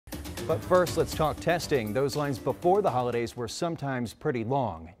But first, let's talk testing. Those lines before the holidays were sometimes pretty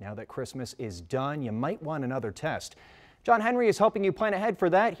long. Now that Christmas is done, you might want another test. John Henry is helping you plan ahead for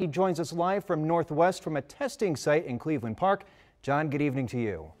that. He joins us live from Northwest from a testing site in Cleveland Park. John, good evening to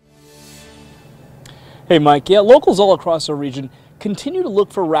you. Hey, Mike. Yeah, locals all across our region continue to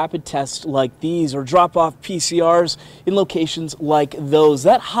look for rapid tests like these or drop off PCRs in locations like those.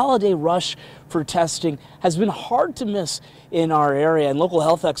 That holiday rush for testing has been hard to miss in our area, and local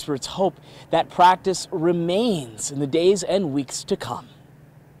health experts hope that practice remains in the days and weeks to come.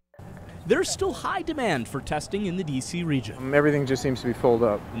 There's still high demand for testing in the D.C. region. Everything just seems to be filled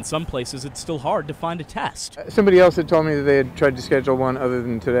up. In some places, it's still hard to find a test. Somebody else had told me that they had tried to schedule one other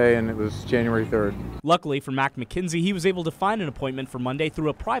than today, and it was January 3rd. Luckily for Mac McKinsey, he was able to find an appointment for Monday through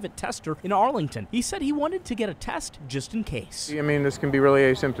a private tester in Arlington. He said he wanted to get a test just in case. I mean, this can be really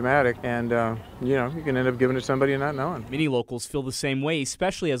asymptomatic, and you can end up giving it to somebody and not knowing. Many locals feel the same way,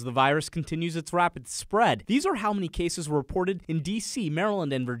 especially as the virus continues its rapid spread. These are how many cases were reported in D.C.,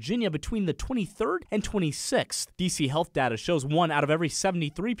 Maryland, and Virginia between the 23rd and 26th. D.C. health data shows 1 out of every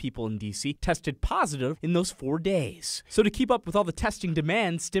 73 people in D.C. tested positive in those 4 days. So to keep up with all the testing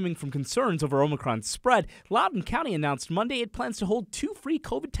demand stemming from concerns over Omicron's spread, Loudoun County announced Monday it plans to hold 2 free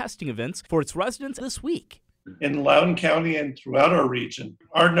COVID testing events for its residents this week. In Loudoun County and throughout our region,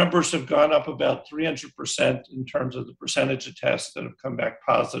 our numbers have gone up about 300% in terms of the percentage of tests that have come back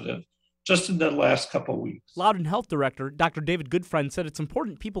positive just in the last couple of weeks. Loudoun Health Director Dr. David Goodfriend said it's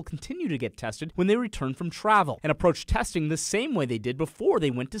important people continue to get tested when they return from travel and approach testing the same way they did before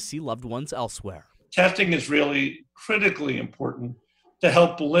they went to see loved ones elsewhere. Testing is really critically important to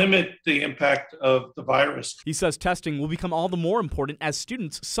help limit the impact of the virus. He says testing will become all the more important as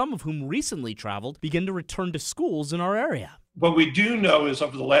students, some of whom recently traveled, begin to return to schools in our area. What we do know is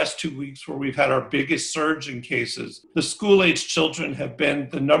over the last 2 weeks where we've had our biggest surge in cases, the school-age children have been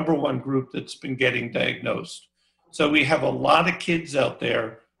the #1 group that's been getting diagnosed. So we have a lot of kids out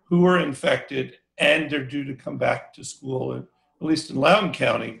there who are infected and they're due to come back to school, at least in Loudoun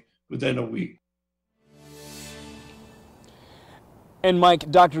County, within a week. And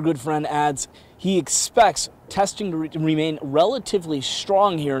Mike, Dr. Goodfriend adds he expects testing to remain relatively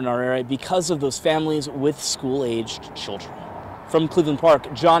strong here in our area because of those families with school-aged children. From Cleveland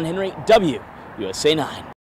Park, John Henry, WUSA 9.